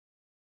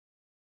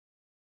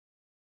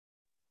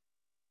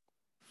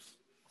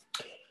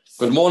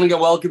Good morning and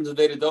welcome to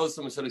Daily Dose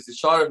of Mesilas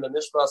Yesharim, the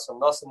Nishmas from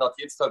Nasa Not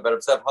Yitzchak,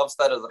 Bereb Sev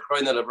Hofstad as a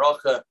Chroina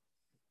Lebracha.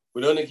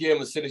 We're learning here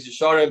Mesilas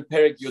Yesharim,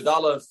 Perek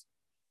Yudalef,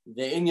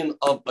 the Inyan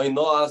of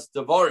Einoas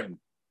Devarim.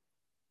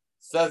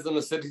 Says the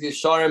Mesilas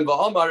Yesharim,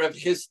 Va'amar Rav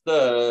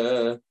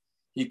Chisda.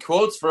 He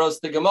quotes for us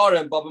the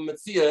Gemara in Baba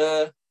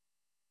Metzia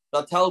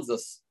that tells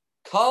us,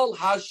 Kal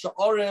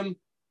HaSha'arim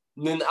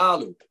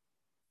Nin'alu.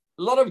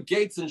 A lot of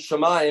gates in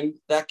Shemaim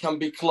that can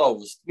be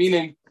closed,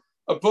 meaning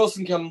a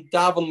person can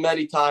daven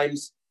many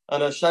times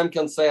and Hashem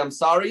can say, I'm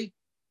sorry,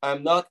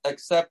 I'm not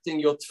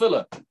accepting your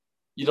tefillah.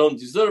 You don't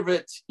deserve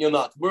it, you're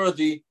not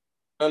worthy.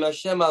 And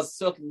Hashem has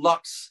certain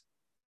locks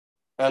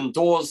and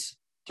doors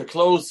to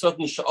close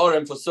certain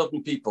sha'arim for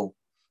certain people.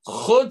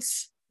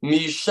 Chutz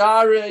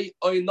misharei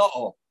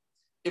oina'o.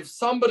 If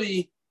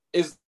somebody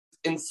is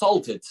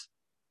insulted,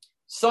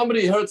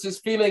 somebody hurts his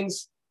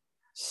feelings,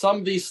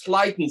 somebody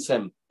slightens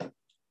him,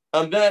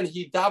 and then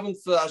he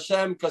davens to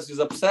Hashem because he's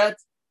upset,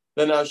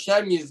 then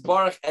Hashem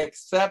Yisbarach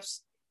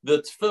accepts the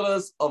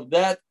tefillahs of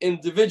that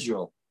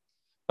individual.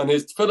 And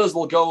his tefillahs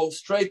will go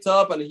straight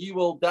up and he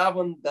will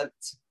daven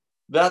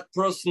that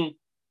person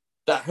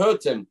that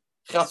hurt him,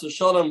 Chas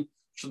v'shalom,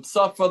 should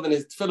suffer, then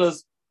his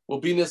tefillahs will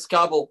be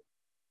niskabel.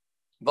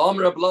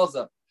 V'amr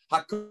Ablaza,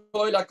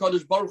 HaKoil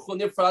HaKadosh Baruch Hu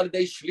nifra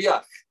adei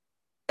shliach.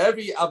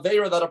 Every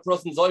aveira that a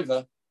person's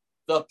over,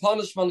 the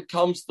punishment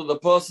comes to the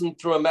person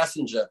through a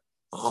messenger.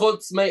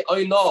 Chutz me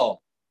oinah.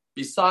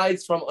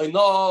 Besides from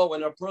oinah,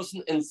 when a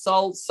person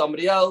insults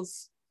somebody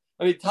else,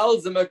 and he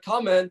tells them a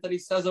comment and he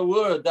says a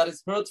word that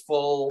is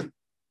hurtful,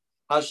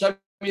 Hashem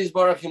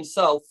Yisbarach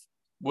himself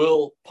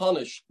will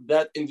punish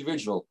that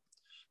individual.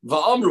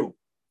 Va'amru,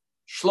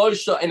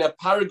 shloisha in a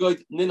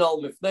paragoid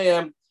ninal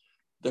mifneim,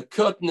 the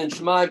curtain in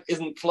Shemaim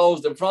isn't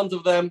closed in front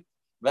of them.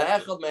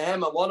 Ve'echad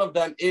mehem, and one of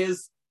them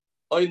is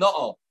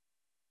oina'ah.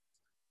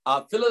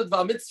 Filad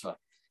va'mitzvah.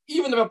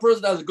 Even if a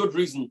person has a good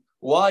reason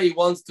why he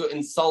wants to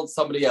insult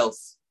somebody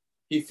else,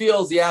 he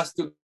feels he has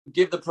to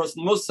give the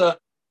person musa,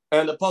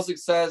 and the pasuk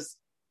says,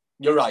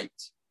 you're right.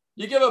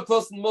 You give a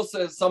person musa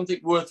as something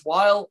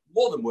worthwhile,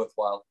 more than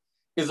worthwhile,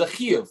 is a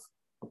chiyuv.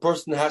 A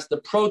person has to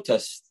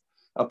protest.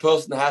 A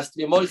person has to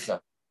be moicha.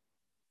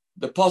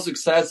 The pasuk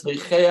says, we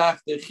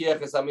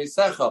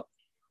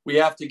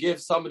have to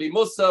give somebody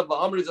musa.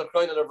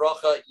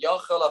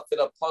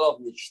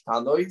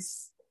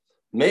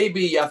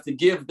 Maybe you have to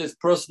give this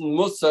person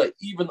musa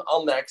even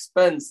on the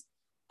expense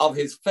of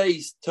his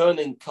face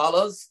turning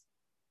colors.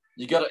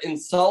 You got to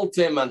insult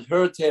him and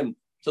hurt him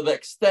to the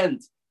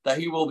extent that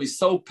he will be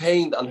so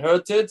pained and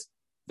hurted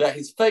that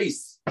his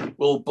face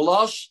will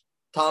blush.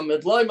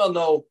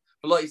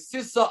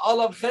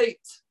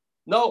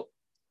 No,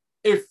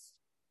 if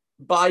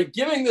by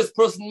giving this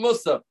person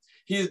musa,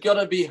 he's going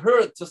to be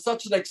hurt to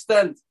such an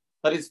extent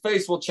that his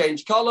face will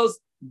change colors,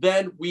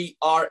 then we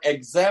are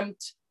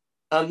exempt.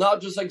 And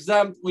not just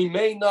exempt, we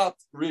may not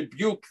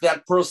rebuke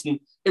that person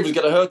if he's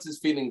going to hurt his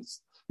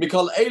feelings.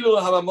 From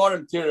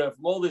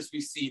all this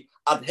we see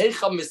how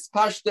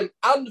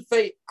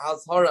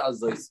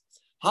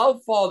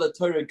far the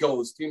Torah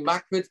goes to be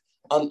makbid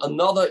on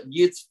another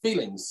yid's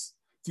feelings,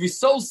 to be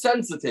so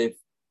sensitive.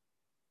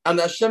 And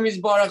Hashem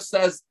Yisbarach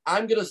says,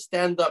 I'm going to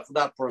stand up for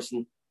that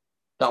person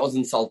that was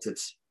insulted.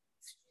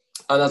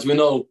 And as we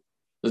know,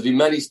 there's been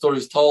many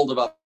stories told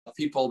about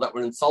people that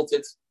were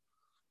insulted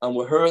and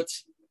were hurt,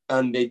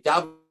 and they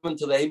daven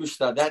to the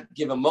Eibishter that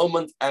given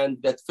moment, and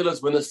that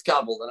tefillahs were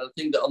niskabel. And I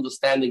think the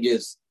understanding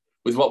is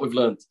with what we've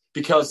learned,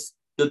 because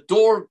the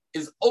door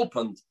is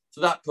opened to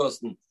that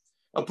person.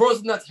 A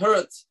person that's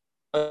hurt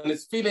and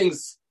his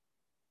feelings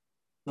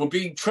were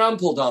being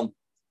trampled on.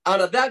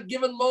 And at that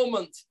given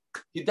moment,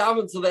 he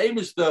davened to the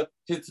Eibishter,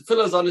 his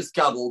tefillahs on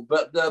niskabel.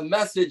 But the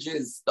message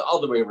is the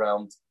other way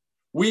around.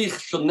 We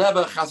should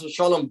never, chas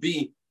v'shalom,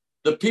 be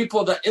the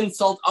people that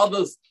insult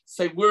others,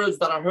 say words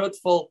that are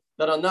hurtful,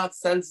 that are not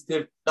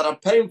sensitive, that are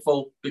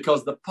painful,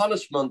 because the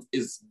punishment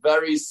is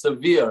very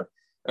severe.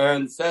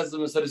 And says the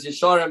Mesilas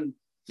Yesharim,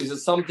 this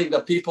is something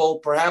that people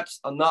perhaps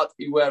are not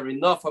aware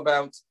enough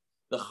about,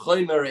 the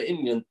chomer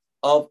inyan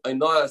of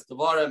Einoas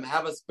Devarim.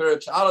 Have a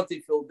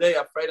spirituality filled day,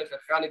 a Freidach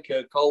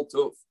Chanukah, Kol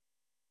Tov.